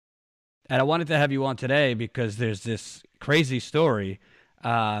And I wanted to have you on today because there's this crazy story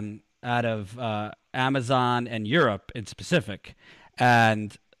out of Amazon and Europe in specific.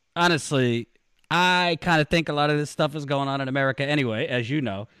 And honestly, I kind of think a lot of this stuff is going on in America anyway, as you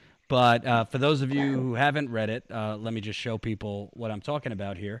know. But for those of you who haven't read it, let me just show people what I'm talking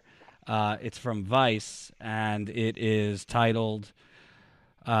about here. It's from Vice, and it is titled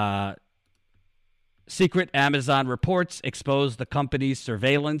uh, Secret Amazon Reports Expose the Company's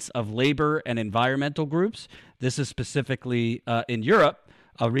Surveillance of Labor and Environmental Groups. This is specifically in Europe.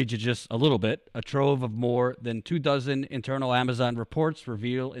 I'll read you just a little bit. A trove of more than 24 internal Amazon reports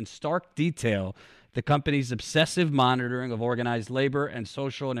reveal in stark detail the company's obsessive monitoring of organized labor and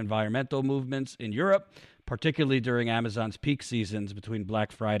social and environmental movements in Europe, particularly during Amazon's peak seasons between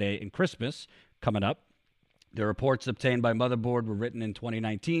Black Friday and Christmas coming up. The reports obtained by Motherboard were written in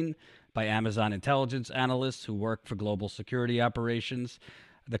 2019 by Amazon intelligence analysts who work for global security operations,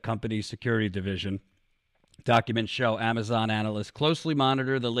 the company's security division. Documents show Amazon analysts closely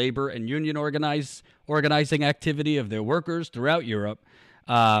monitor the labor and union organizing activity of their workers throughout Europe,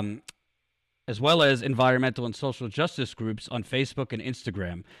 um, as well as environmental and social justice groups on Facebook and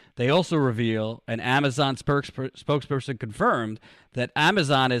Instagram. They also reveal an Amazon spokesperson confirmed that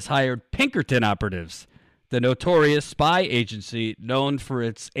Amazon has hired Pinkerton operatives, the notorious spy agency known for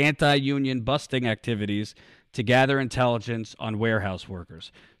its anti union busting activities, to gather intelligence on warehouse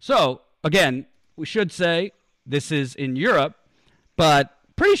workers. So, again, we should say this is in Europe, but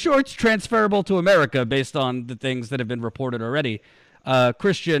pretty sure it's transferable to America based on the things that have been reported already.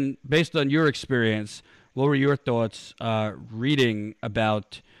 Christian, based on your experience, what were your thoughts reading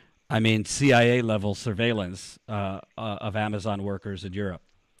about, CIA level surveillance of Amazon workers in Europe?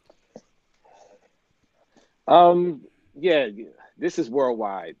 Um, yeah, this is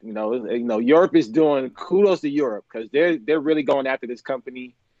worldwide. Europe is doing kudos to Europe because they're really going after this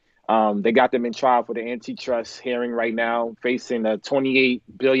company. They got them in trial for the antitrust hearing right now, facing a $28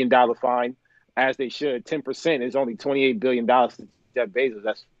 billion fine, as they should. 10% is only $28 billion to Jeff Bezos.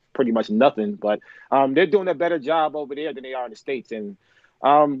 That's pretty much nothing. But they're doing a better job over there than they are in the States. And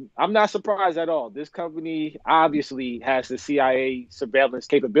I'm not surprised at all. This company obviously has the CIA surveillance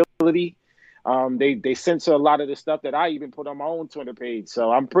capability. They censor a lot of the stuff that I even put on my own Twitter page.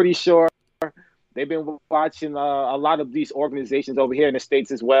 So I'm pretty sure they've been watching a lot of these organizations over here in the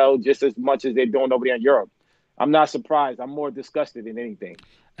States as well, just as much as they're doing over there in Europe. I'm not surprised. I'm more disgusted than anything.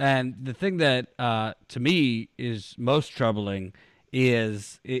 And the thing that to me is most troubling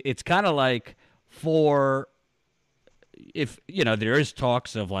is it's kind of like for if there is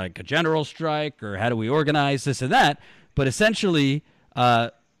talks of like a general strike or how do we organize this and that, but essentially,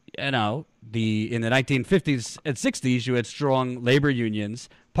 the in the 1950s and 60s you had strong labor unions,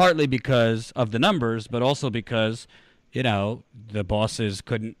 partly because of the numbers, but also because the bosses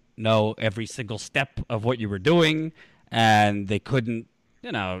couldn't know every single step of what you were doing, and they couldn't.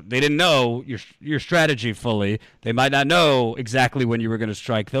 They didn't know your strategy fully. They might not know exactly when you were going to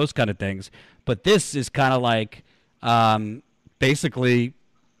strike, those kind of things. But this is kind of like basically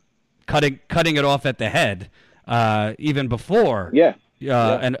cutting it off at the head, even before Yeah,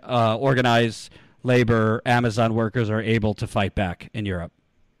 yeah, and organized labor Amazon workers are able to fight back in Europe.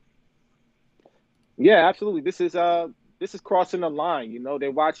 yeah. Absolutely. This is crossing the line.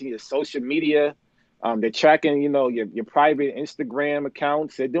 They're watching your social media. They're tracking, your private Instagram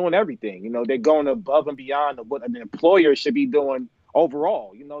accounts. They're doing everything. They're going above and beyond of what an employer should be doing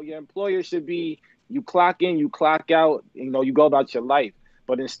overall. Your employer should be you clock in, you clock out. You go about your life.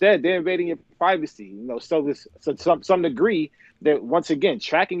 But instead, they're invading your privacy. So some degree, they're once again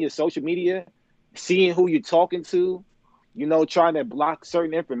tracking your social media, seeing who you're talking to, trying to block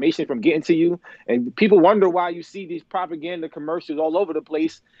certain information from getting to you. And people wonder why you see these propaganda commercials all over the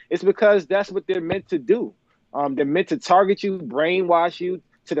place. It's because that's what they're meant to do. They're meant to target you, brainwash you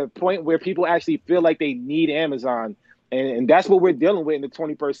to the point where people actually feel like they need Amazon. And that's what we're dealing with in the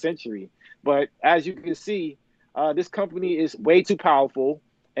 21st century. But as you can see, this company is way too powerful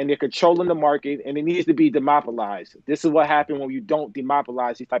and they're controlling the market, and it needs to be demonopolized. This is what happens when you don't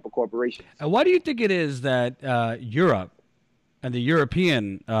demonopolize these type of corporations. And why do you think it is that Europe and the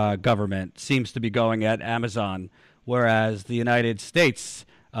European government seems to be going at Amazon, whereas the United States,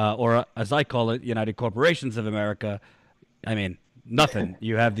 or as I call it, United Corporations of America, nothing.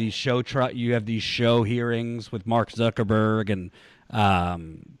 You have these show hearings with Mark Zuckerberg and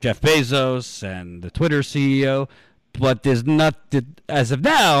Jeff Bezos and the Twitter CEO, but there's not, as of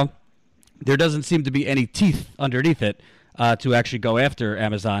now, there doesn't seem to be any teeth underneath it to actually go after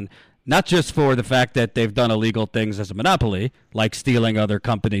Amazon. Not just for the fact that they've done illegal things as a monopoly, like stealing other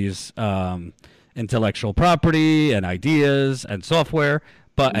companies' intellectual property and ideas and software,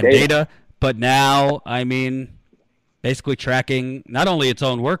 but and Data. data, but now, I mean, basically tracking not only its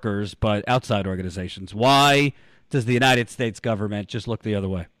own workers but outside organizations. Why does the United States government just look the other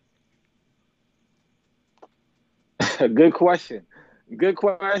way? Good question. Good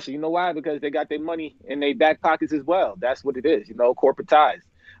question. You know why? Because they got their money in their back pockets as well. That's what it is. Corporate ties.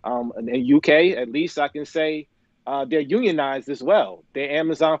 In UK, at least I can say they're unionized as well. Their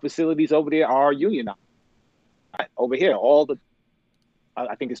Amazon facilities over there are unionized. Over here,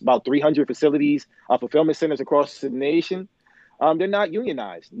 I think it's about 300 facilities, fulfillment centers across the nation. They're not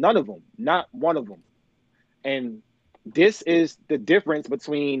unionized. None of them. Not one of them. And this is the difference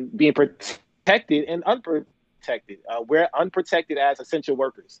between being protected and unprotected. We're unprotected as essential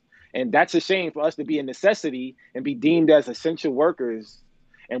workers. And that's a shame for us to be a necessity and be deemed as essential workers.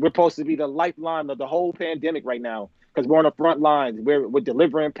 And we're supposed to be the lifeline of the whole pandemic right now because we're on the front lines. We're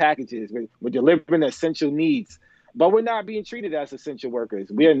delivering packages. We're delivering essential needs. But we're not being treated as essential workers.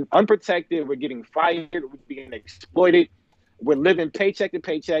 We're unprotected. We're getting fired. We're being exploited. We're living paycheck to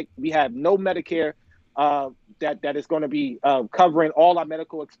paycheck. We have no Medicare that is going to be covering all our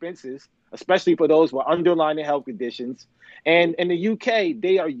medical expenses, especially for those with underlying health conditions. And in the UK,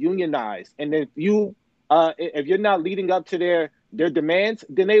 they are unionized. And if you're not leading up to their demands,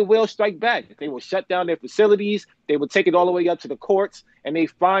 then they will strike back. They will shut down their facilities. They will take it all the way up to the courts, and they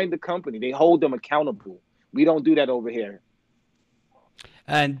fine the company. They hold them accountable. We don't do that over here.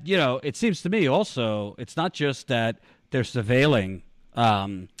 And, it seems to me also, it's not just that they're surveilling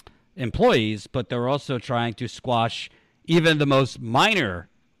employees, but they're also trying to squash even the most minor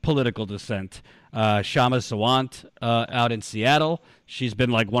political dissent. Shama Sawant out in Seattle, she's been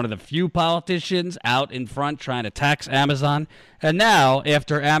like one of the few politicians out in front trying to tax Amazon. And now,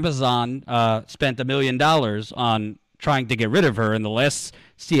 after Amazon spent $1 million on trying to get rid of her in the last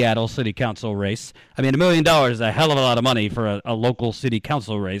Seattle city council race. I mean, $1 million is a hell of a lot of money for a local city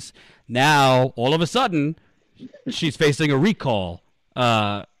council race. Now, all of a sudden, she's facing a recall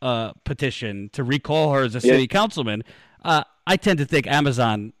petition to recall her as a city councilman. I tend to think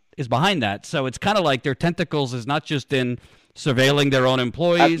Amazon is behind that. So it's kind of like their tentacles is not just in surveilling their own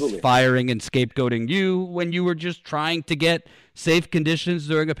employees, Absolutely. firing and scapegoating you when you were just trying to get safe conditions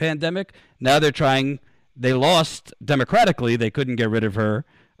during a pandemic. Now they lost democratically. They couldn't get rid of her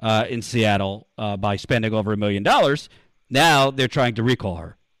in Seattle by spending over $1 million. Now they're trying to recall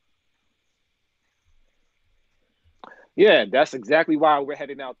her. Yeah, that's exactly why we're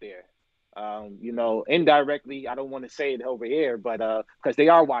heading out there. Indirectly, I don't want to say it over here, but because they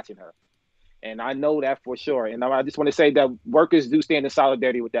are watching her. And I know that for sure. And I just want to say that workers do stand in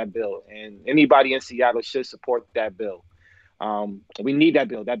solidarity with that bill. And anybody in Seattle should support that bill. We need that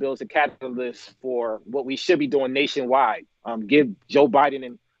bill. That bill is a catalyst for what we should be doing nationwide. Give Joe Biden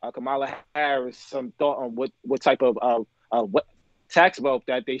and Kamala Harris some thought on what type of what tax wealth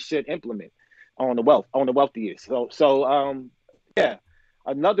that they should implement on the wealthiest. So yeah.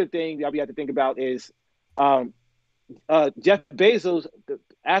 Another thing that we have to think about is Jeff Bezos.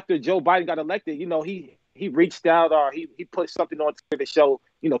 After Joe Biden got elected, he reached out or he put something on Twitter to show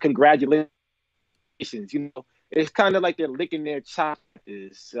congratulations. It's kind of like they're licking their chops,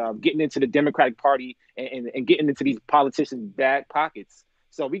 getting into the Democratic Party and getting into these politicians' back pockets.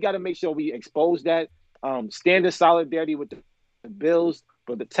 So we got to make sure we expose that, stand in solidarity with the bills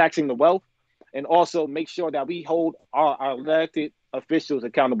for the taxing the wealth, and also make sure that we hold our elected officials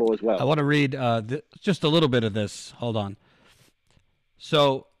accountable as well. I want to read just a little bit of this. Hold on.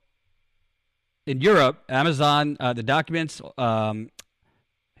 So in Europe, Amazon, the documents,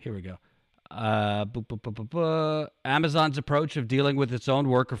 here we go. Amazon's approach of dealing with its own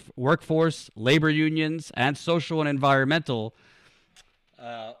workforce, labor unions, and social and environmental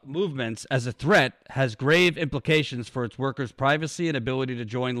movements as a threat has grave implications for its workers' privacy and ability to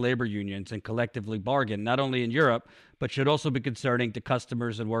join labor unions and collectively bargain, not only in Europe, but should also be concerning to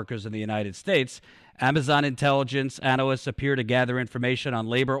customers and workers in the United States. Amazon intelligence analysts appear to gather information on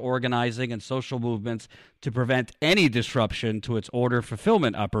labor organizing and social movements to prevent any disruption to its order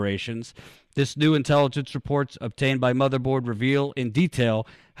fulfillment operations. This new intelligence reports obtained by Motherboard reveal in detail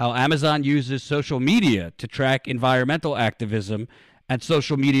how Amazon uses social media to track environmental activism and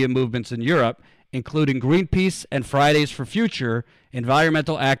social media movements in Europe, including Greenpeace and Fridays for Future,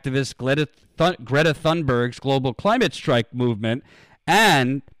 environmental activist Greta Thunberg's global climate strike movement,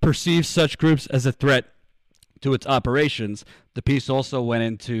 and perceives such groups as a threat to its operations. The piece also went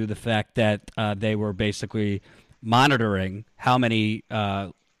into the fact that they were basically monitoring how many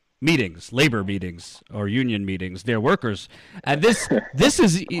labor meetings or union meetings, their workers. And this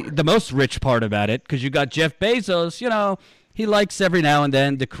is the most rich part about it, because you got Jeff Bezos, he likes every now and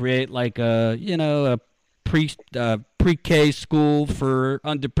then to create like a pre-K school for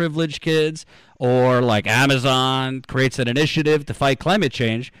underprivileged kids, or like Amazon creates an initiative to fight climate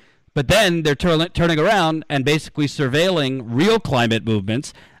change. But then they're turning around and basically surveilling real climate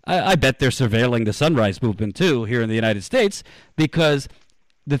movements. I bet they're surveilling the Sunrise Movement too here in the United States, because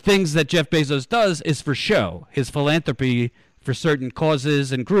the things that Jeff Bezos does is for show. His philanthropy for certain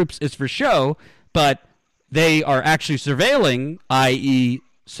causes and groups is for show, but they are actually surveilling, i.e.,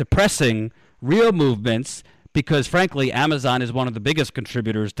 suppressing real movements, because frankly, Amazon is one of the biggest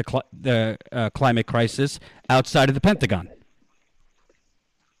contributors to the climate crisis outside of the Pentagon.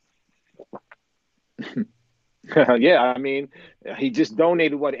 Yeah, I mean, he just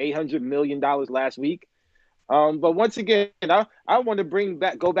donated what $800 million last week. But once again, I want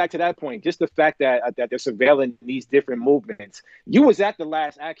to go back to that point. Just the fact that they're surveilling these different movements. You was at the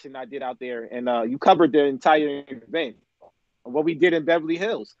last action I did out there, and you covered the entire event, what we did in Beverly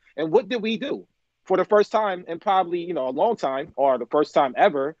Hills, and what did we do for the first time in probably a long time, or the first time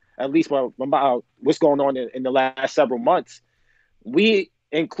ever, at least about what's going on in the last several months. We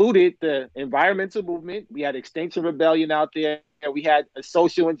included the environmental movement. We had Extinction Rebellion out there. We had a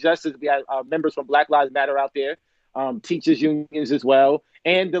social injustice. We had members from Black Lives Matter out there, teachers unions as well,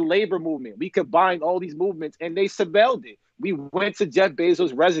 and the labor movement. We combined all these movements, and they surveilled it. We went to Jeff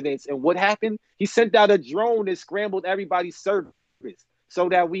Bezos' residence, and what happened? He sent out a drone and scrambled everybody's service so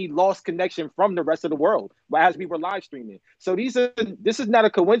that we lost connection from the rest of the world as we were live streaming. So this is not a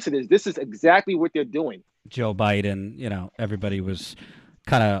coincidence. This is exactly what they're doing. Joe Biden, everybody was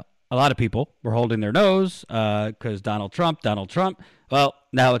a lot of people were holding their nose because Donald Trump. Well,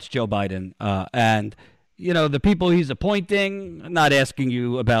 now it's Joe Biden. And, the people he's appointing, I'm not asking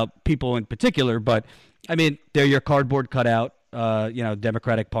you about people in particular, but, I mean, they're your cardboard cutout,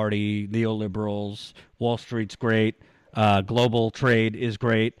 Democratic Party, neoliberals, Wall Street's great, global trade is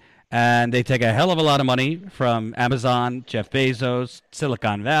great, and they take a hell of a lot of money from Amazon, Jeff Bezos,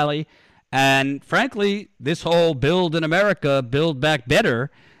 Silicon Valley. And frankly, this whole build in America, build back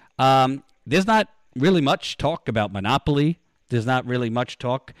better, there's not really much talk about monopoly. There's not really much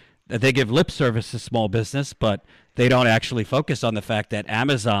talk. They give lip service to small business, but they don't actually focus on the fact that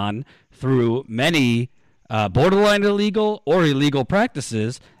Amazon, through many borderline illegal or illegal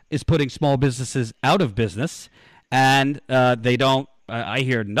practices, is putting small businesses out of business. And they don't, I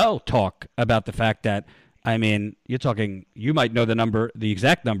hear no talk about the fact that, I mean, you might know the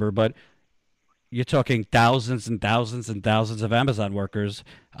exact number, but you're talking thousands and thousands and thousands of Amazon workers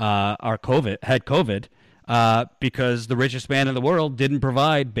had COVID because the richest man in the world didn't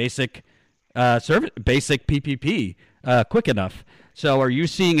provide basic PPP quick enough. So, are you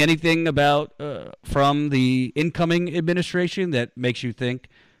seeing anything about from the incoming administration that makes you think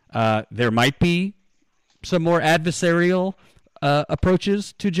there might be some more adversarial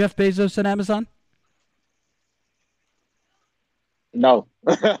approaches to Jeff Bezos and Amazon? No,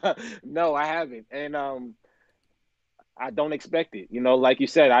 no, I haven't. And I don't expect it. Like you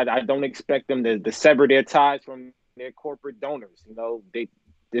said, I don't expect them to sever their ties from their corporate donors. It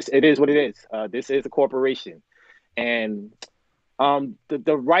is what it is. This is a corporation. And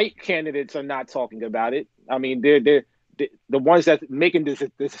the right candidates are not talking about it. I mean, they're the ones that making the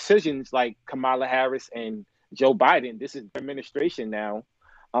decisions, like Kamala Harris and Joe Biden. This is their administration now.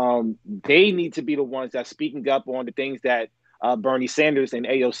 They need to be the ones that's speaking up on the things that Bernie Sanders and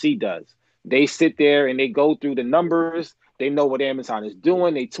AOC does. They sit there and they go through the numbers. They know what Amazon is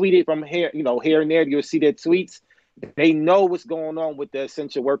doing. They tweet it from here, here and there. You'll see their tweets. They know what's going on with the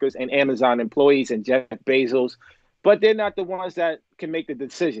essential workers and Amazon employees and Jeff Bezos, but they're not the ones that can make the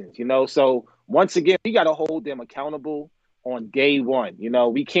decisions, So once again, we got to hold them accountable on day one.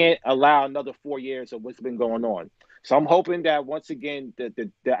 We can't allow another 4 years of what's been going on. So I'm hoping that once again,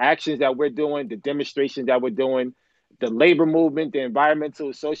 the actions that we're doing, the demonstrations that we're doing, the labor movement, the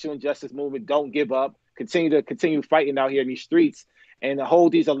environmental, social injustice movement, don't give up. Continue fighting out here in these streets and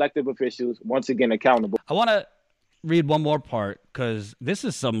hold these elected officials once again accountable. I want to read one more part because this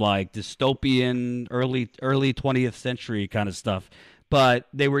is some like dystopian early 20th century kind of stuff. But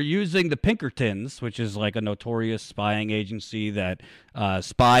they were using the Pinkertons, which is like a notorious spying agency that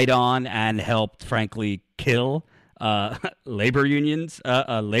spied on and helped, frankly, kill labor unions,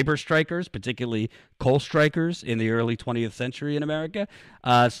 labor strikers, particularly coal strikers in the early 20th century in America.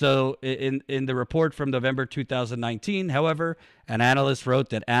 So in the report from November 2019, however, an analyst wrote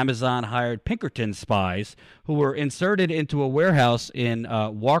that Amazon hired Pinkerton spies who were inserted into a warehouse in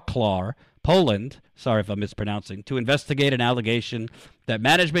Wrocław, Poland, sorry if I'm mispronouncing, to investigate an allegation that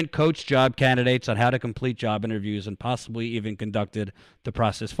management coached job candidates on how to complete job interviews and possibly even conducted the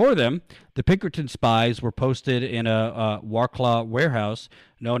process for them. The Pinkerton spies were posted in a Warclaw warehouse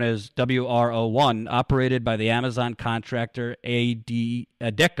known as WRO1, operated by the Amazon contractor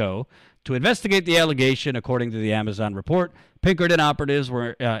Adecco. To investigate the allegation, according to the Amazon report, Pinkerton operatives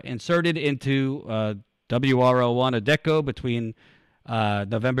were inserted into WRO1 Adecco between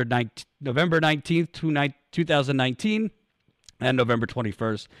November 19th, 2019 and November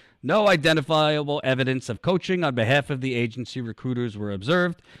 21st. No identifiable evidence of coaching on behalf of the agency recruiters were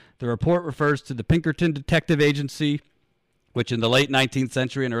observed. The report refers to the Pinkerton Detective Agency, which in the late 19th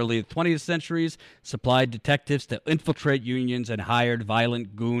century and early 20th centuries supplied detectives to infiltrate unions and hired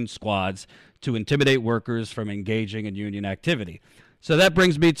violent goon squads to intimidate workers from engaging in union activity. So that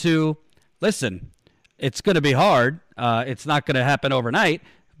brings me to, listen, it's going to be hard. It's not going to happen overnight.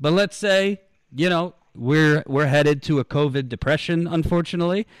 But let's say, we're headed to a COVID depression,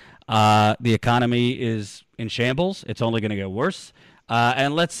 unfortunately. The economy is in shambles. It's only going to get worse.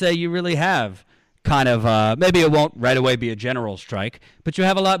 And let's say you really have kind of, maybe it won't right away be a general strike, but you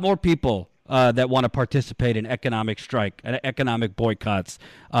have a lot more people that want to participate in economic strike, economic boycotts,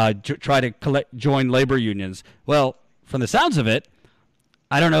 try to join labor unions. Well, from the sounds of it,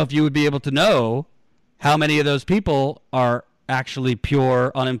 I don't know if you would be able to know how many of those people are actually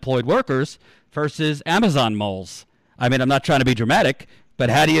pure unemployed workers versus Amazon moles. I mean, I'm not trying to be dramatic, but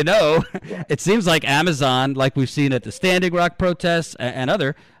how do you know? It seems like Amazon, like we've seen at the Standing Rock protests and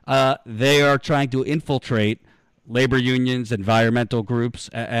other, they are trying to infiltrate labor unions, environmental groups,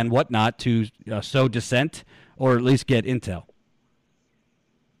 and whatnot to sow dissent or at least get intel.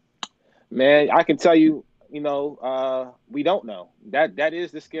 Man, I can tell you, we don't know. That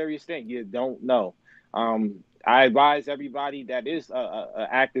is the scariest thing. You don't know. I advise everybody that is a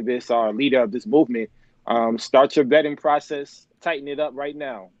activist or a leader of this movement, start your vetting process, tighten it up right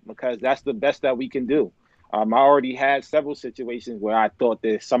now, because that's the best that we can do. I already had several situations where I thought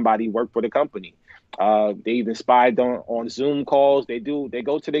that somebody worked for the company. They even spied on Zoom calls. They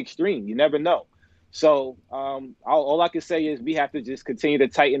go to the extreme. You never know. So all I can say is we have to just continue to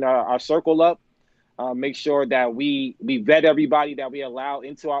tighten our circle up. Make sure that we vet everybody that we allow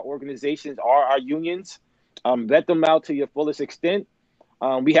into our organizations or our unions. Vet them out to your fullest extent.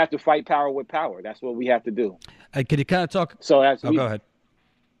 We have to fight power with power. That's what we have to do. Can you kind of talk? So go ahead.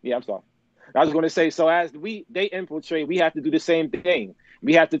 Yeah, I'm sorry. I was going to say, so as they infiltrate, we have to do the same thing.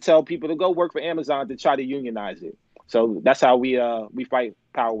 We have to tell people to go work for Amazon to try to unionize it. So that's how we fight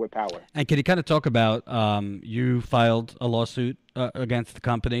power with power. And can you kind of talk about you filed a lawsuit against the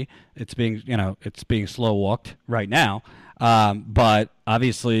company? It's being slow walked right now, but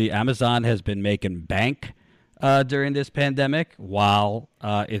obviously Amazon has been making bank during this pandemic while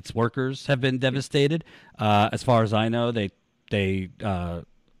its workers have been devastated. As far as I know, they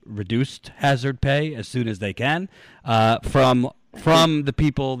reduced hazard pay as soon as they can from the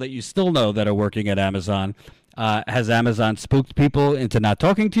people that you still know that are working at Amazon. Has Amazon spooked people into not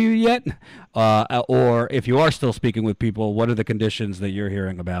talking to you yet? Or if you are still speaking with people, what are the conditions that you're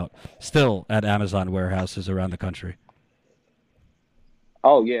hearing about still at Amazon warehouses around the country?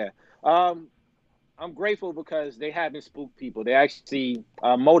 Oh, yeah. I'm grateful because they haven't spooked people. They actually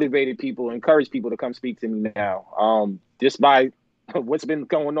motivated people, encouraged people to come speak to me now. Just by what's been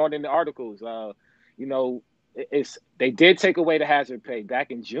going on in the articles. They did take away the hazard pay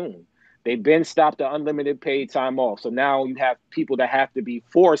back in June. They've been stopped the unlimited paid time off. So now you have people that have to be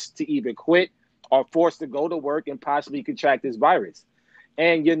forced to either quit or forced to go to work and possibly contract this virus.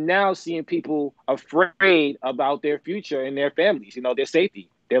 And you're now seeing people afraid about their future and their families, their safety,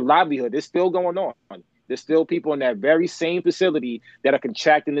 their livelihood. It's still going on. There's still people in that very same facility that are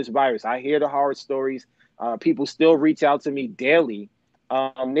contracting this virus. I hear the horror stories. People still reach out to me daily,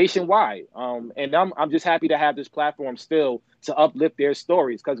 nationwide. And I'm just happy to have this platform still to uplift their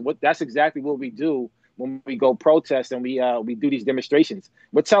stories, because that's exactly what we do when we go protest and we do these demonstrations.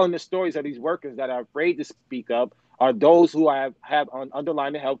 We're telling the stories of these workers that are afraid to speak up, are those who have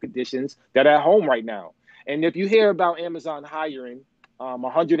underlying health conditions that are at home right now. And if you hear about Amazon hiring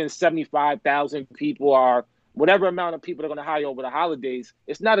 175,000 people or whatever amount of people they're going to hire over the holidays,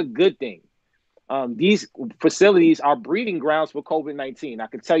 it's not a good thing. These facilities are breeding grounds for COVID-19. I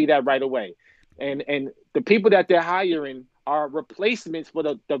can tell you that right away. And the people that they're hiring are replacements for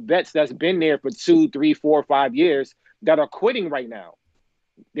the vets that's been there for 2, 3, 4, 5 years that are quitting right now.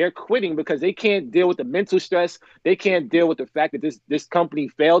 They're quitting because they can't deal with the mental stress. They can't deal with the fact that this company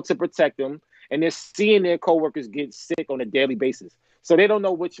failed to protect them, and they're seeing their coworkers get sick on a daily basis. So they don't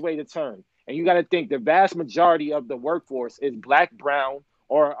know which way to turn. And you got to think the vast majority of the workforce is Black, brown,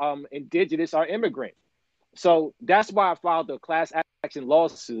 or indigenous or immigrant. So that's why I filed the class action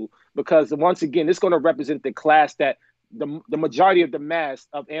lawsuit, because once again, it's going to represent the class that the majority of the mass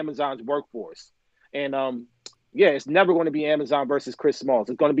of Amazon's workforce. And yeah, it's never going to be Amazon versus Chris Smalls.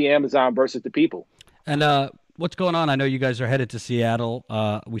 It's going to be Amazon versus the people. And what's going on? I know you guys are headed to Seattle.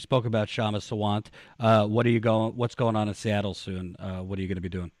 We spoke about Shama Sawant. What's going on in Seattle soon? What are you going to be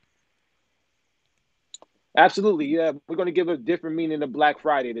doing? Absolutely, yeah. We're going to give a different meaning to Black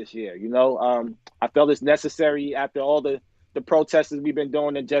Friday this year. I felt it's necessary after all the protests we've been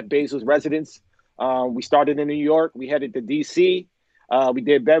doing in Jeff Bezos' residence. We started in New York. We headed to D.C. We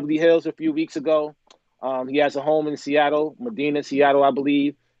did Beverly Hills a few weeks ago. He has a home in Seattle, Medina, Seattle, I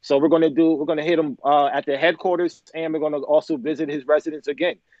believe. So we're going to hit him at the headquarters, and we're going to also visit his residence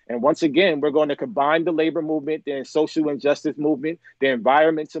again. And once again, we're going to combine the labor movement, the social injustice movement, the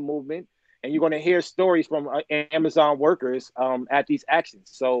environmental movement, and you're going to hear stories from Amazon workers at these actions.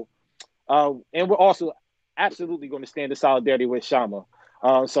 So, and we're also absolutely going to stand in solidarity with Shama.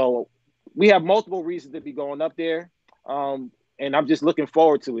 So we have multiple reasons to be going up there. And I'm just looking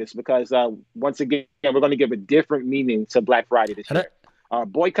forward to this because once again, we're going to give a different meaning to Black Friday this year.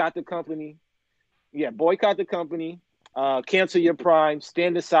 Boycott the company. Yeah, boycott the company. Cancel your Prime.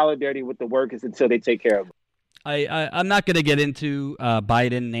 Stand in solidarity with the workers until they take care of them. I'm not going to get into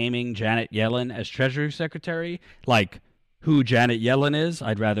Biden naming Janet Yellen as Treasury Secretary, like who Janet Yellen is.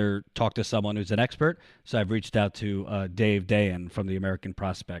 I'd rather talk to someone who's an expert. So I've reached out to Dave Dayen from the American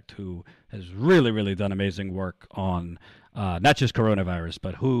Prospect, who has really, really done amazing work on not just coronavirus,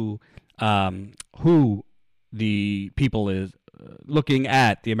 but who the people is looking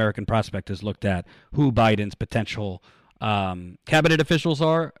at. The American Prospect has looked at who Biden's potential cabinet officials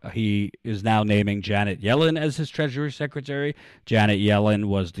are. He is now naming Janet Yellen as his Treasury Secretary. Janet Yellen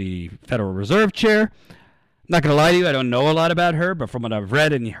was the Federal Reserve Chair. I'm not going to lie to you, I don't know a lot about her, but from what I've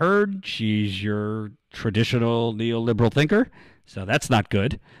read and heard, she's your traditional neoliberal thinker, so that's not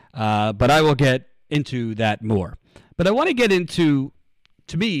good. But I will get into that more. But I want to get into,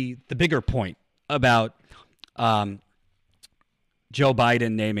 to me, the bigger point about Joe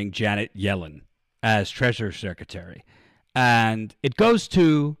Biden naming Janet Yellen as Treasury Secretary. And it goes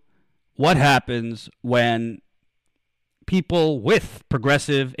to what happens when people with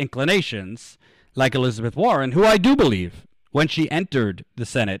progressive inclinations, like Elizabeth Warren, who I do believe, when she entered the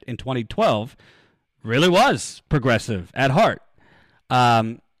Senate in 2012, really was progressive at heart.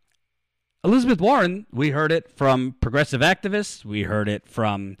 Elizabeth Warren, we heard it from progressive activists. We heard it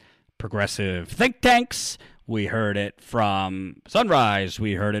from progressive think tanks. We heard it from Sunrise.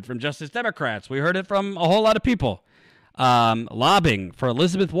 We heard it from Justice Democrats. We heard it from a whole lot of people lobbying for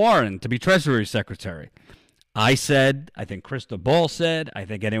Elizabeth Warren to be Treasury Secretary. I said, I think Krista Ball said, I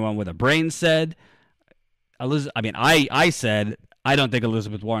think anyone with a brain said, I said, I don't think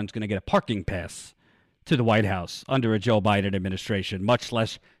Elizabeth Warren's going to get a parking pass to the White House under a Joe Biden administration, much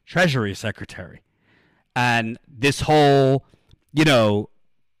less Treasury Secretary. And this whole,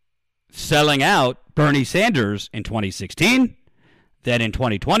 selling out Bernie Sanders in 2016, then in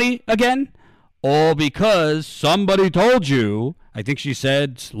 2020 again, all because somebody told you, I think she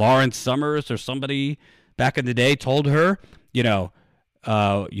said Lawrence Summers or somebody back in the day told her, you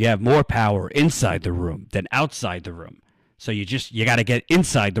have more power inside the room than outside the room. So you got to get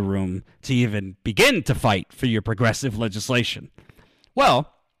inside the room to even begin to fight for your progressive legislation.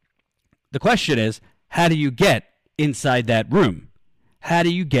 Well, the question is, how do you get inside that room? How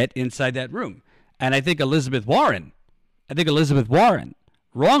do you get inside that room? And I think Elizabeth Warren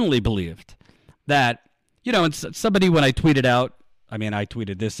wrongly believed that, and somebody, when I tweeted out, I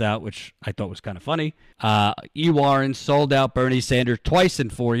tweeted this out, which I thought was kind of funny. Warren sold out Bernie Sanders twice in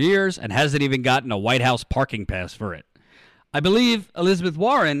 4 years and hasn't even gotten a White House parking pass for it. I believe Elizabeth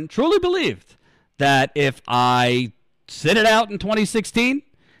Warren truly believed that if I sit it out in 2016,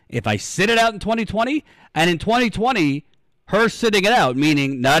 if I sit it out in 2020, and in 2020, her sitting it out,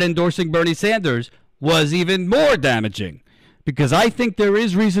 meaning not endorsing Bernie Sanders, was even more damaging. Because I think there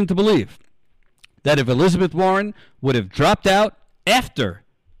is reason to believe that if Elizabeth Warren would have dropped out after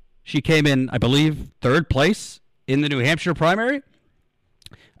she came in, I believe, third place in the New Hampshire primary,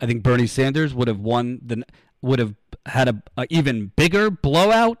 I think Bernie Sanders would have had a even bigger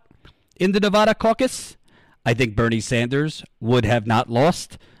blowout in the Nevada caucus. I think Bernie Sanders would have not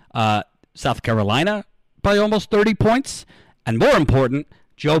lost South Carolina by almost 30 points. And more important,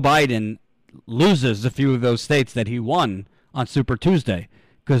 Joe Biden loses a few of those states that he won on Super Tuesday,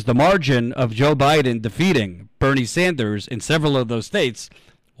 because the margin of Joe Biden defeating Bernie Sanders in several of those states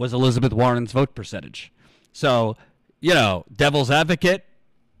was Elizabeth Warren's vote percentage. So, devil's advocate,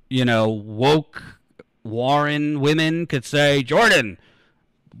 woke Warren women could say, Jordan,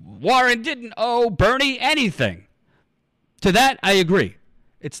 Warren didn't owe Bernie anything. To that, I agree.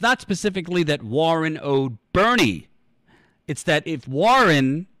 It's not specifically that Warren owed Bernie. It's that if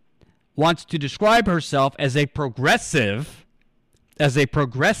Warren wants to describe herself as a progressive, then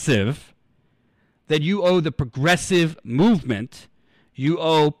you owe the progressive movement, you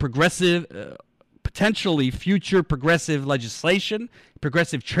owe progressive, potentially future progressive legislation,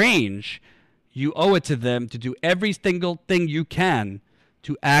 progressive change. You owe it to them to do every single thing you can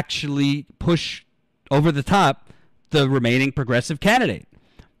to actually push over the top the remaining progressive candidate.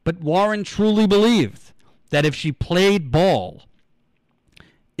 But Warren truly believed that if she played ball,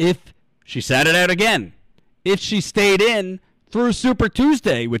 if she sat it out again, if she stayed in through Super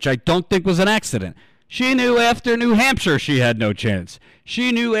Tuesday, which I don't think was an accident, she knew after New Hampshire she had no chance.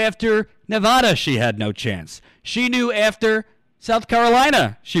 She knew after Nevada she had no chance. She knew after South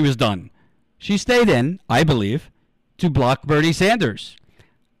Carolina she was done. She stayed in, I believe, to block Bernie Sanders.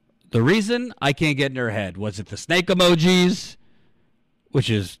 The reason I can't get in her head, was it the snake emojis, which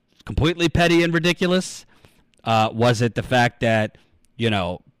is completely petty and ridiculous? Was it the fact that,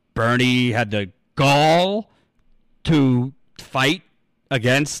 Bernie had the gall to fight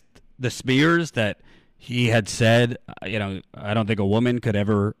against the smears that he had said, I don't think a woman could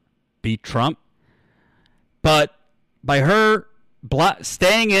ever beat Trump? But by her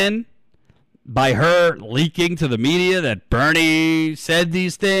staying in, by her leaking to the media that Bernie said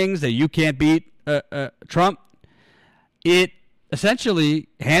these things, that you can't beat Trump, it essentially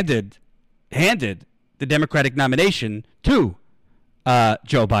handed the Democratic nomination to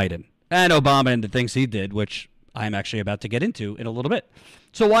Joe Biden and Obama and the things he did, which I'm actually about to get into in a little bit.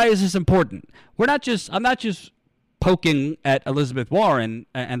 So why is this important? I'm not just poking at Elizabeth Warren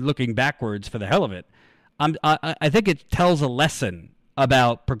and looking backwards for the hell of it. I think it tells a lesson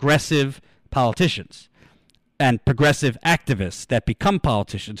about progressive politicians and progressive activists that become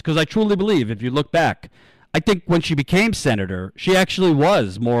politicians. Because I truly believe, if you look back, I think when she became senator, she actually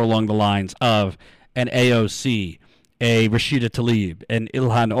was more along the lines of an AOC, a Rashida Tlaib, an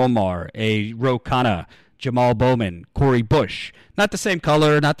Ilhan Omar, a Ro Khanna, Jamal Bowman, Cori Bush. Not the same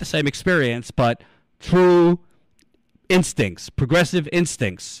color, not the same experience, but true instincts, progressive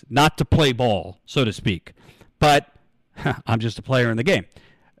instincts, not to play ball, so to speak. But I'm just a player in the game.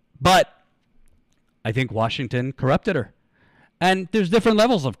 But I think Washington corrupted her. And there's different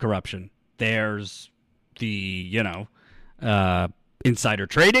levels of corruption. There's the, insider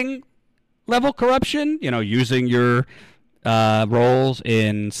trading level corruption, using your roles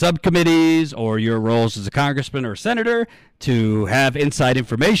in subcommittees or your roles as a congressman or senator to have inside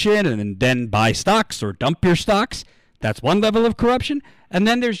information and then buy stocks or dump your stocks. That's one level of corruption. And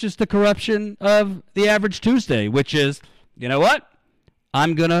then there's just the corruption of the average Tuesday, which is, you know what?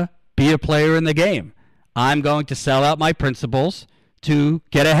 I'm going to be a player in the game. I'm going to sell out my principles to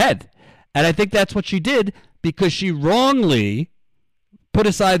get ahead. And I think that's what she did, because she wrongly put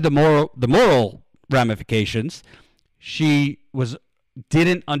aside the moral ramifications. She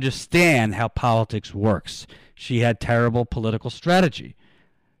didn't understand how politics works. She had terrible political strategy.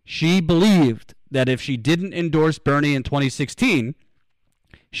 She believed that if she didn't endorse Bernie in 2016,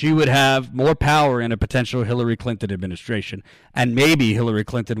 she would have more power in a potential Hillary Clinton administration, and maybe Hillary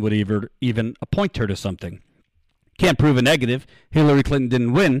Clinton would even appoint her to something. Can't prove a negative. Hillary Clinton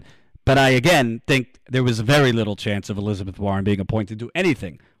didn't win, but I, again, think there was very little chance of Elizabeth Warren being appointed to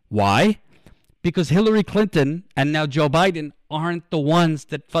anything. Why? Because Hillary Clinton and now Joe Biden aren't the ones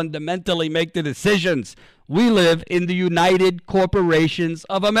that fundamentally make the decisions. We live in the United Corporations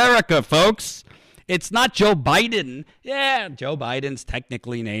of America, folks. It's not Joe Biden. Yeah, Joe Biden's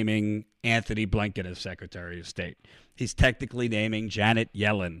technically naming Anthony Blinken as Secretary of State. He's technically naming Janet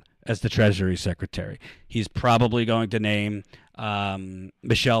Yellen as the Treasury Secretary. He's probably going to name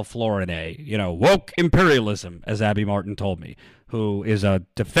Michelle Flournoy, woke imperialism, as Abby Martin told me, who is a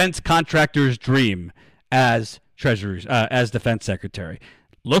defense contractor's dream as as defense secretary.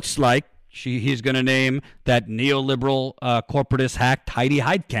 Looks like he's going to name that neoliberal corporatist hack Heidi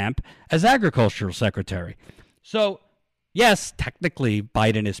Heitkamp as agricultural secretary. So, yes, technically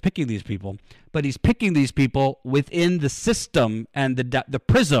Biden is picking these people, but he's picking these people within the system and the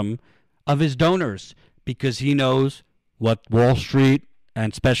prism of his donors, because he knows what Wall Street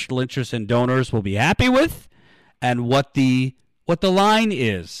and special interests and donors will be happy with, and what the line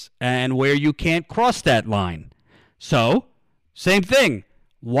is and where you can't cross that line. So, same thing.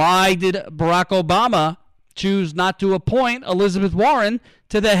 Why did Barack Obama choose not to appoint Elizabeth Warren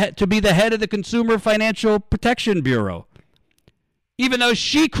to be the head of the Consumer Financial Protection Bureau, even though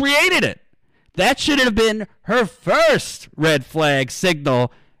she created it? That should have been her first red flag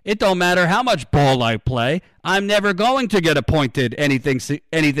signal It don't matter how much ball I play. I'm never going to get appointed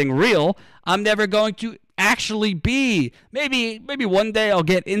anything real. I'm never going to actually be. Maybe one day I'll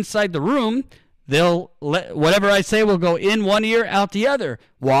get inside the room. They'll let whatever I say will go in one ear, out the other.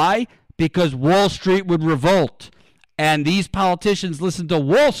 Why? Because Wall Street would revolt. And these politicians listen to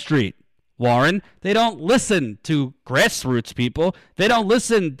Wall Street, Warren. They don't listen to grassroots people. They don't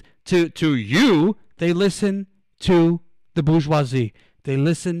listen to you. They listen to the bourgeoisie. They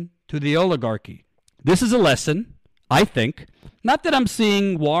listen to the oligarchy. This is a lesson, I think. Not that I'm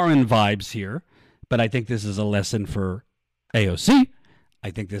seeing Warren vibes here, but I think this is a lesson for AOC.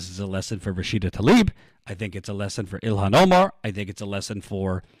 I think this is a lesson for Rashida Tlaib. I think it's a lesson for Ilhan Omar. I think it's a lesson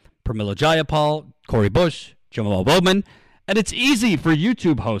for Pramila Jayapal, Cori Bush, Jamal Bowman. And it's easy for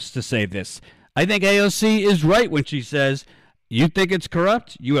YouTube hosts to say this. I think AOC is right when she says, you think it's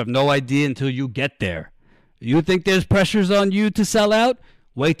corrupt? You have no idea until you get there. You think there's pressures on you to sell out?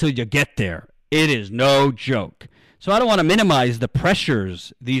 Wait till you get there. It is no joke. So I don't want to minimize the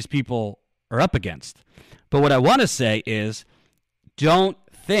pressures these people are up against. But what I want to say is, don't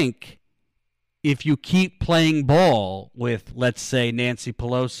think if you keep playing ball with, let's say, Nancy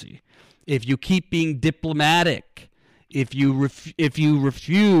Pelosi, if you keep being diplomatic, if you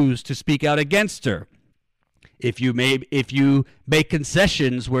refuse to speak out against her, if you make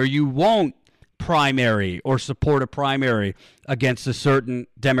concessions where you won't primary or support a primary against a certain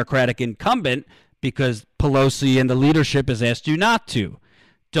Democratic incumbent because Pelosi and the leadership has asked you not to.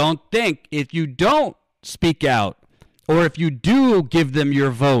 Don't think if you don't speak out or if you do give them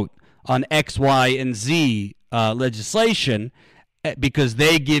your vote on X, Y, and Z legislation because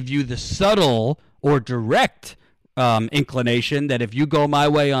they give you the subtle or direct inclination that if you go my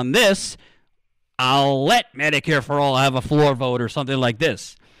way on this, I'll let Medicare for All have a floor vote or something like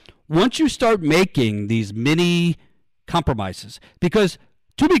this. Once you start making these mini compromises, because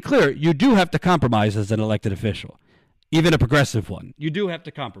to be clear, you do have to compromise as an elected official, even a progressive one. You do have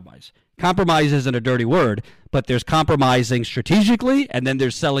to compromise. Compromise isn't a dirty word, but there's compromising strategically, and then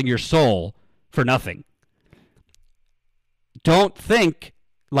there's selling your soul for nothing. Don't think,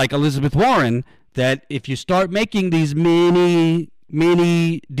 like Elizabeth Warren, that if you start making these mini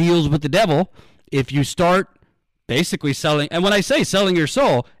deals with the devil, if you start basically selling, and when I say selling your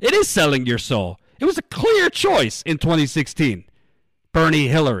soul, it is selling your soul. It was a clear choice in 2016. Bernie,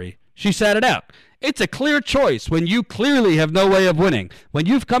 Hillary. She sat it out. It's a clear choice when you clearly have no way of winning. When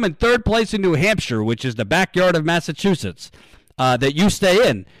you've come in third place in New Hampshire, which is the backyard of Massachusetts, that you stay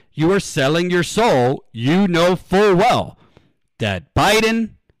in, you are selling your soul. You know full well that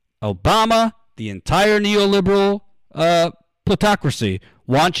Biden, Obama, the entire neoliberal plutocracy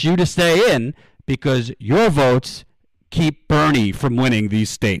wants you to stay in because your votes keep Bernie from winning these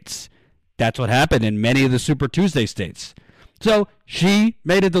states. That's what happened in many of the Super Tuesday states. So she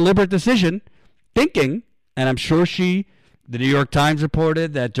made a deliberate decision thinking, and I'm sure the New York Times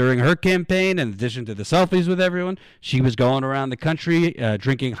reported that during her campaign, in addition to the selfies with everyone, she was going around the country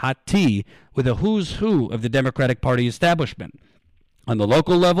drinking hot tea with a who's who of the Democratic Party establishment on the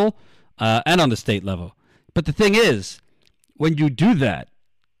local level and on the state level. But the thing is, when you do that,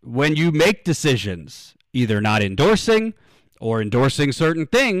 when you make decisions, either not endorsing or endorsing certain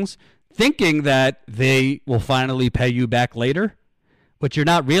things, thinking that they will finally pay you back later, what you're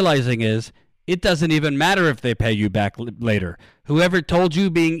not realizing is it doesn't even matter if they pay you back later. Whoever told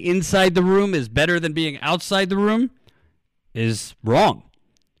you being inside the room is better than being outside the room is wrong.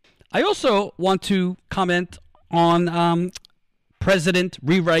 I also want to comment on President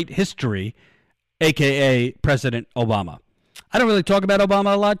Rewrite History, a.k.a. President Obama. I don't really talk about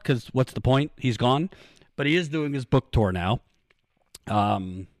Obama a lot because what's the point? He's gone. But he is doing his book tour now.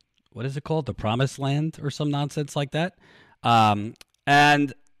 What is it called? The Promised Land or some nonsense like that.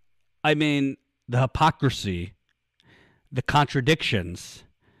 And I mean, the hypocrisy, the contradictions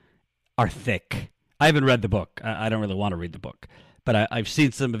are thick. I haven't read the book. I don't really want to read the book. But I've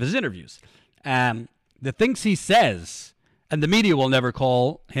seen some of his interviews. The things he says, and the media will never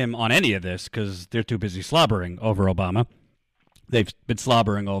call him on any of this because they're too busy slobbering over Obama. They've been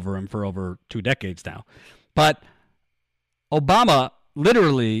slobbering over him for over 2 decades now. But Obama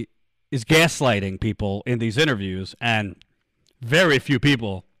literally is gaslighting people in these interviews, and very few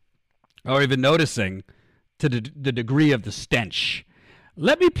people are even noticing to the degree of the stench.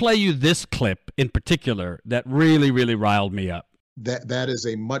 Let me play you this clip in particular that really, really riled me up. That is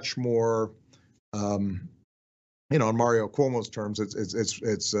a much more, in Mario Cuomo's terms,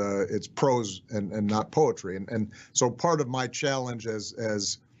 it's prose and not poetry. And so part of my challenge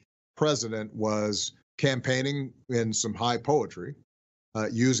as president was campaigning in some high poetry,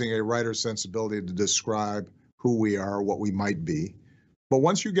 using a writer's sensibility to describe who we are, what we might be, But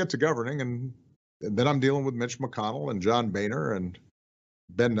once you get to governing, and then I'm dealing with Mitch McConnell and John Boehner and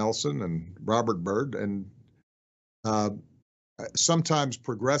Ben Nelson and Robert Byrd, and sometimes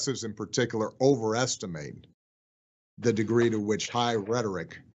progressives in particular overestimate the degree to which high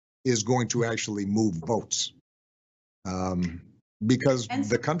rhetoric is going to actually move votes, because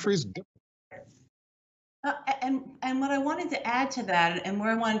the country's different. And what I wanted to add to that, and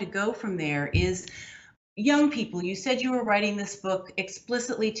where I wanted to go from there, is young people. You said you were writing this book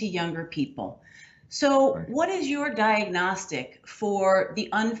explicitly to younger people. So Right. what is your diagnostic for the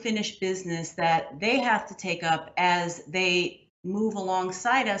unfinished business that they have to take up as they move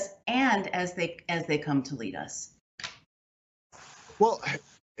alongside us and as they come to lead us? Well,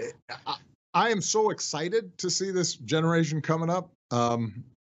 I am so excited to see this generation coming up.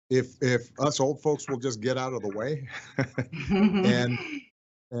 If us old folks will just get out of the way,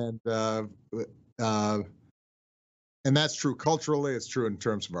 and that's true culturally. It's true in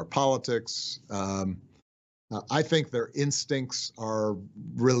terms of our politics. I think their instincts are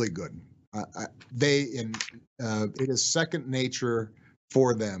really good. It is second nature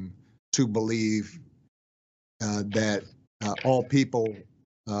for them to believe that all people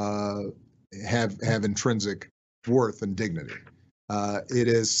have intrinsic worth and dignity. It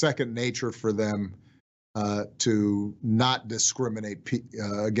is second nature for them to not discriminate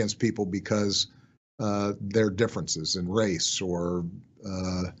against people because their differences in race or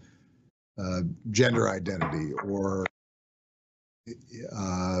gender identity or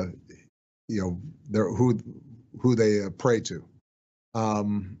who they pray to,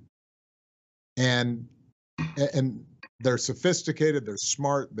 and they're sophisticated, they're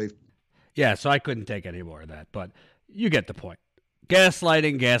smart, Yeah, so I couldn't take any more of that, but you get the point.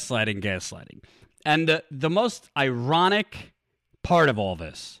 Gaslighting. And the most ironic part of all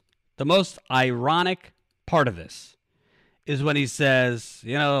this, is when he says,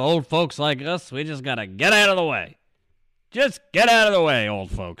 old folks like us, we just got to get out of the way. Just get out of the way,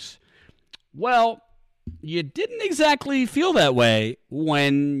 old folks. Well, you didn't exactly feel that way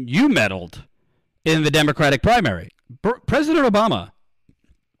when you meddled in the Democratic primary. President Obama,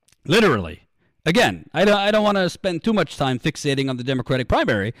 literally, again, I don't want to spend too much time fixating on the Democratic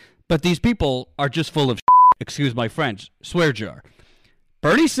primary, but these people are just full of excuse my French, swear jar.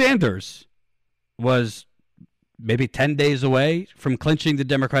 Bernie Sanders was maybe 10 days away from clinching the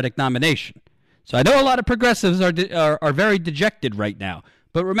Democratic nomination. So I know a lot of progressives are very dejected right now.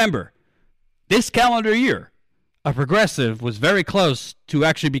 But remember, this calendar year, a progressive was very close to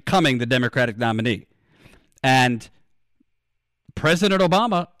actually becoming the Democratic nominee. And President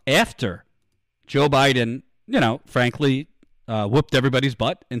Obama, after Joe Biden, frankly, whooped everybody's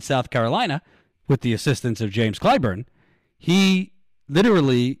butt in South Carolina with the assistance of James Clyburn, he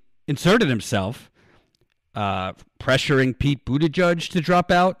literally inserted himself, pressuring Pete Buttigieg to drop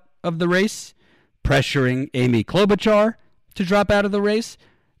out of the race, pressuring Amy Klobuchar to drop out of the race.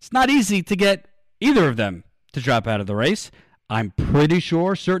 It's not easy to get either of them to drop out of the race. I'm pretty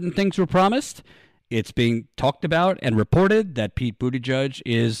sure certain things were promised. It's being talked about and reported that Pete Buttigieg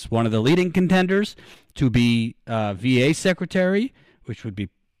is one of the leading contenders to be VA secretary, which would be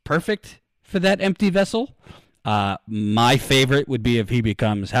perfect for that empty vessel. My favorite would be if he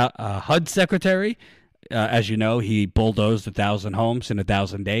becomes HUD secretary. As you know, he bulldozed 1,000 homes in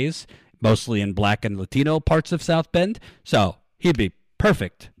 1,000 days, mostly in Black and Latino parts of South Bend. So he'd be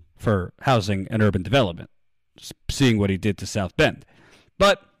perfect for housing and urban development, seeing what he did to South Bend.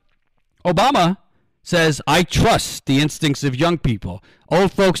 But Obama says, I trust the instincts of young people.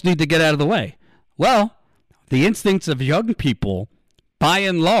 Old folks need to get out of the way. Well, the instincts of young people, by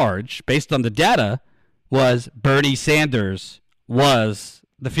and large, based on the data, was Bernie Sanders was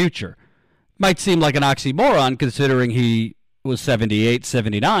the future. Might seem like an oxymoron considering he was 78,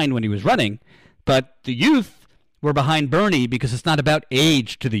 79 when he was running, but the youth were behind Bernie because it's not about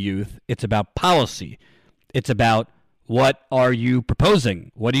age to the youth. It's about policy. It's about what are you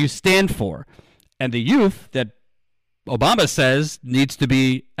proposing? What do you stand for? And the youth that Obama says needs to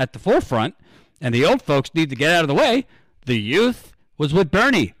be at the forefront and the old folks need to get out of the way, the youth was with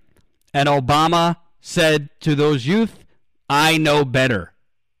Bernie. And Obama said to those youth, I know better.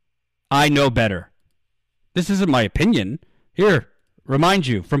 I know better. This isn't my opinion. Here, remind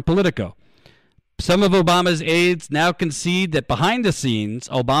you from Politico. Some of Obama's aides now concede that behind the scenes,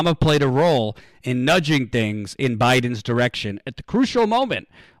 Obama played a role in nudging things in Biden's direction at the crucial moment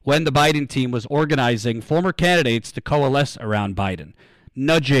when the Biden team was organizing former candidates to coalesce around Biden.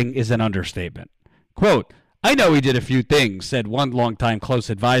 Nudging is an understatement. Quote, I know he did a few things, said one longtime close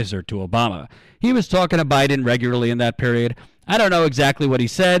advisor to Obama. He was talking to Biden regularly in that period. I don't know exactly what he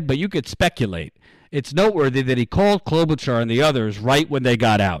said, but you could speculate. It's noteworthy that he called Klobuchar and the others right when they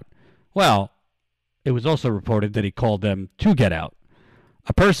got out. Well, it was also reported that he called them to get out.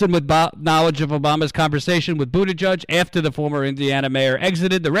 A person with knowledge of Obama's conversation with Buttigieg after the former Indiana mayor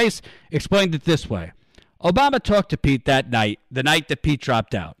exited the race explained it this way. Obama talked to Pete that night, the night that Pete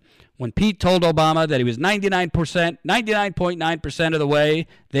dropped out. When Pete told Obama that he was 99.9% of the way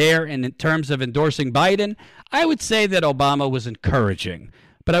there in terms of endorsing Biden, I would say that Obama was encouraging.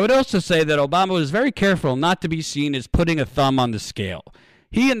 But I would also say that Obama was very careful not to be seen as putting a thumb on the scale.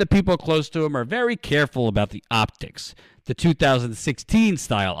 He and the people close to him are very careful about the optics, the 2016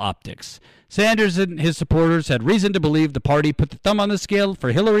 style optics. Sanders and his supporters had reason to believe the party put the thumb on the scale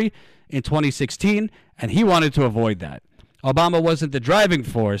for Hillary in 2016, and he wanted to avoid that. Obama wasn't the driving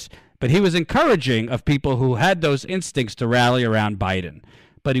force, but he was encouraging of people who had those instincts to rally around Biden.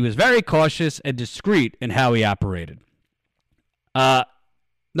 But he was very cautious and discreet in how he operated.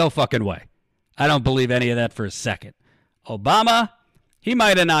 No fucking way. I don't believe any of that for a second. Obama, he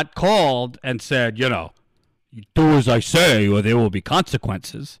might have not called and said, you do as I say or there will be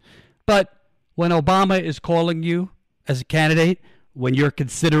consequences. But when Obama is calling you as a candidate, when you're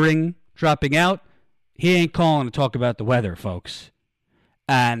considering dropping out, he ain't calling to talk about the weather, folks.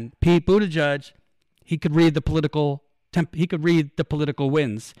 And Pete Buttigieg, he could read the political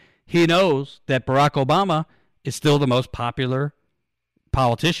winds. He knows that Barack Obama is still the most popular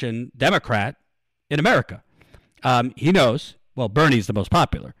politician, Democrat in America. He knows, well, Bernie's the most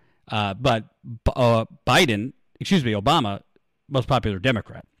popular, but Obama, most popular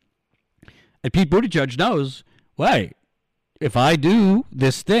Democrat. And Pete Buttigieg knows, wait, if I do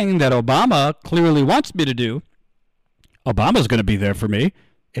this thing that Obama clearly wants me to do, Obama's going to be there for me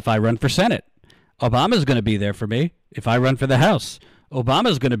if I run for Senate. Obama's going to be there for me if I run for the House.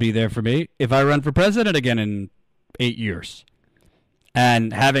 Obama's going to be there for me if I run for president again in 8 years.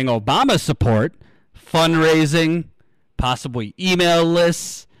 And having Obama support, fundraising, possibly email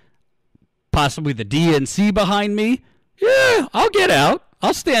lists, possibly the DNC behind me, yeah, I'll get out.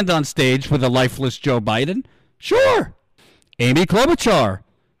 I'll stand on stage with a lifeless Joe Biden. Sure. Amy Klobuchar,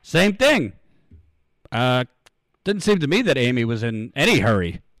 same thing. Didn't seem to me that Amy was in any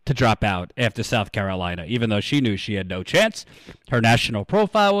hurry to drop out after South Carolina, even though she knew she had no chance. Her national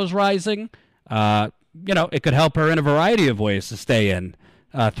profile was rising. It could help her in a variety of ways to stay in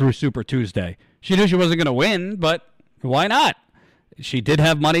through Super Tuesday. She knew she wasn't going to win, but why not? She did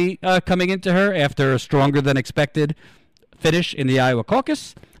have money coming into her after a stronger than expected finish in the Iowa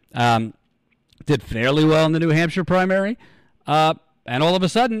caucus. Did fairly well in the New Hampshire primary. And all of a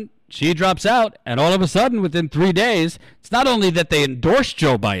sudden, she drops out. And all of a sudden, within 3 days, it's not only that they endorsed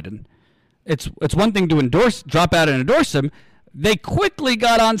Joe Biden. It's one thing to drop out and endorse him. They quickly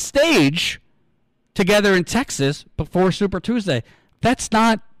got on stage together in Texas before Super Tuesday. That's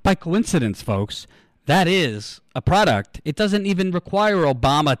not by coincidence, folks. That is a product. It doesn't even require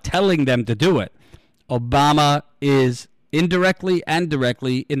Obama telling them to do it. Obama is indirectly and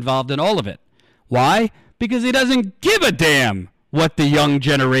directly involved in all of it. Why? Because he doesn't give a damn what the young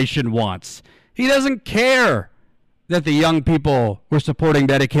generation wants. He doesn't care that the young people were supporting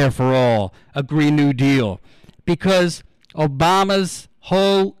Medicare for all, a Green New Deal, because Obama's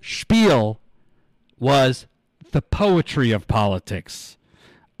whole spiel was the poetry of politics,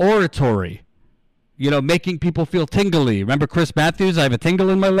 oratory, making people feel tingly. Remember Chris Matthews, I have a tingle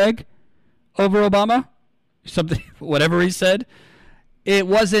in my leg over Obama? Something, whatever he said. It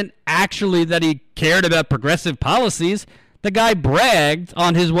wasn't actually that he cared about progressive policies. The guy bragged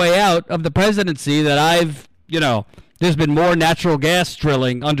on his way out of the presidency that there's been more natural gas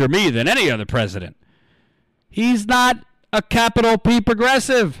drilling under me than any other president. He's not a capital P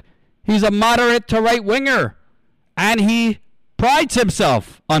progressive. He's a moderate to right winger. And he prides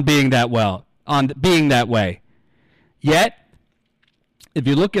himself on being that way. Yet, if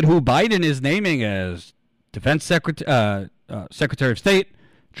you look at who Biden is naming as Defense Secretary of State,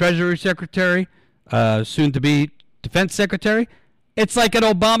 Treasury Secretary, soon to be Defense Secretary, it's like an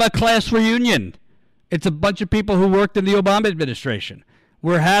Obama class reunion. It's a bunch of people who worked in the Obama administration.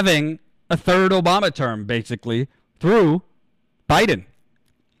 We're having a third Obama term, basically, through Biden.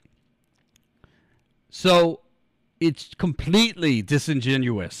 So it's completely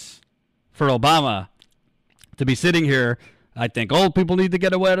disingenuous for Obama to be sitting here. I think old people need to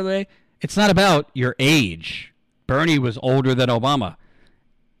get away today. It's not about your age. Bernie was older than Obama.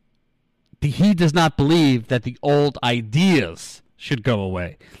 He does not believe that the old ideas should go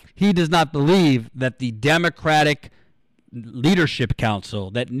away. He does not believe that the Democratic Leadership Council,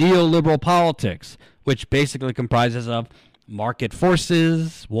 that neoliberal politics, which basically comprises of market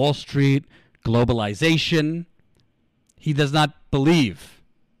forces, Wall Street, globalization, he does not believe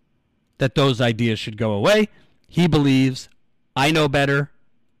that those ideas should go away. He believes, I know better.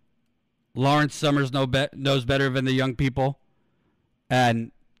 Lawrence Summers knows better than the young people.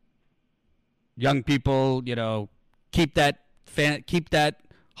 And young people, keep that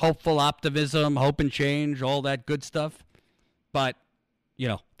hopeful optimism, hope and change, all that good stuff. But,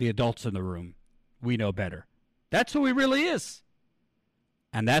 the adults in the room, we know better. That's who he really is.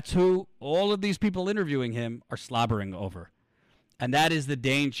 And that's who all of these people interviewing him are slobbering over. And that is the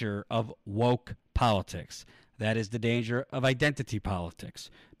danger of woke politics. That is the danger of identity politics.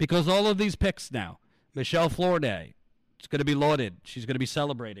 Because all of these picks now, Michelle Flournoy, it's going to be lauded. She's going to be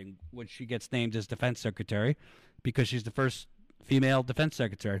celebrating when she gets named as defense secretary because she's the first female defense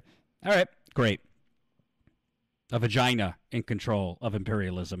secretary. All right, great. A vagina in control of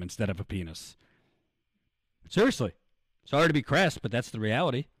imperialism instead of a penis. Seriously. Sorry to be crass, but that's the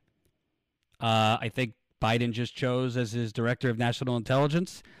reality. I think Biden just chose as his director of national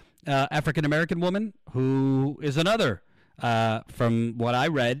intelligence African-American woman who is another. From what I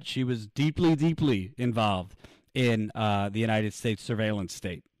read, she was deeply, deeply involved in the United States surveillance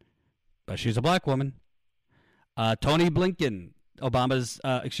state. But she's a black woman. Tony Blinken, Biden's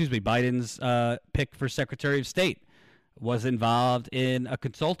pick for Secretary of State, was involved in a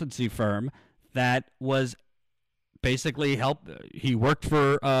consultancy firm that was basically he worked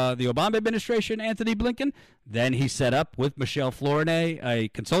for the Obama administration, Anthony Blinken. Then he set up with Michelle Flournoy a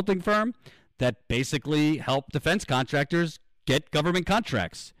consulting firm that basically helped defense contractors get government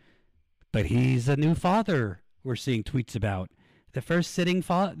contracts. But he's a new father, we're seeing tweets about. The first sitting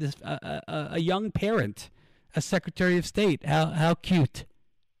a young parent, a Secretary of State. How cute.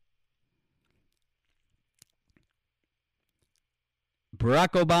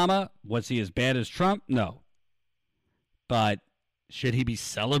 Barack Obama, was he as bad as Trump? No. But should he be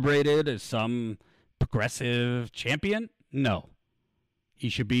celebrated as some progressive champion? No. He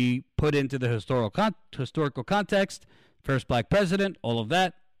should be put into the historical context. First black president, all of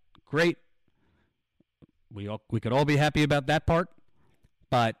that. Great. We could all be happy about that part.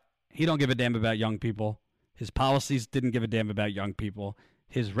 But he don't give a damn about young people. His policies didn't give a damn about young people.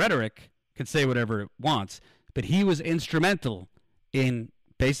 His rhetoric can say whatever it wants. But he was instrumental in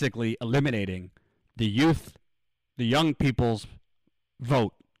basically eliminating the young people's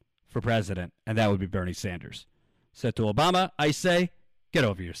vote for president, and that would be Bernie Sanders. So to Obama, I say, get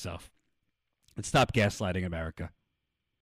over yourself and stop gaslighting America.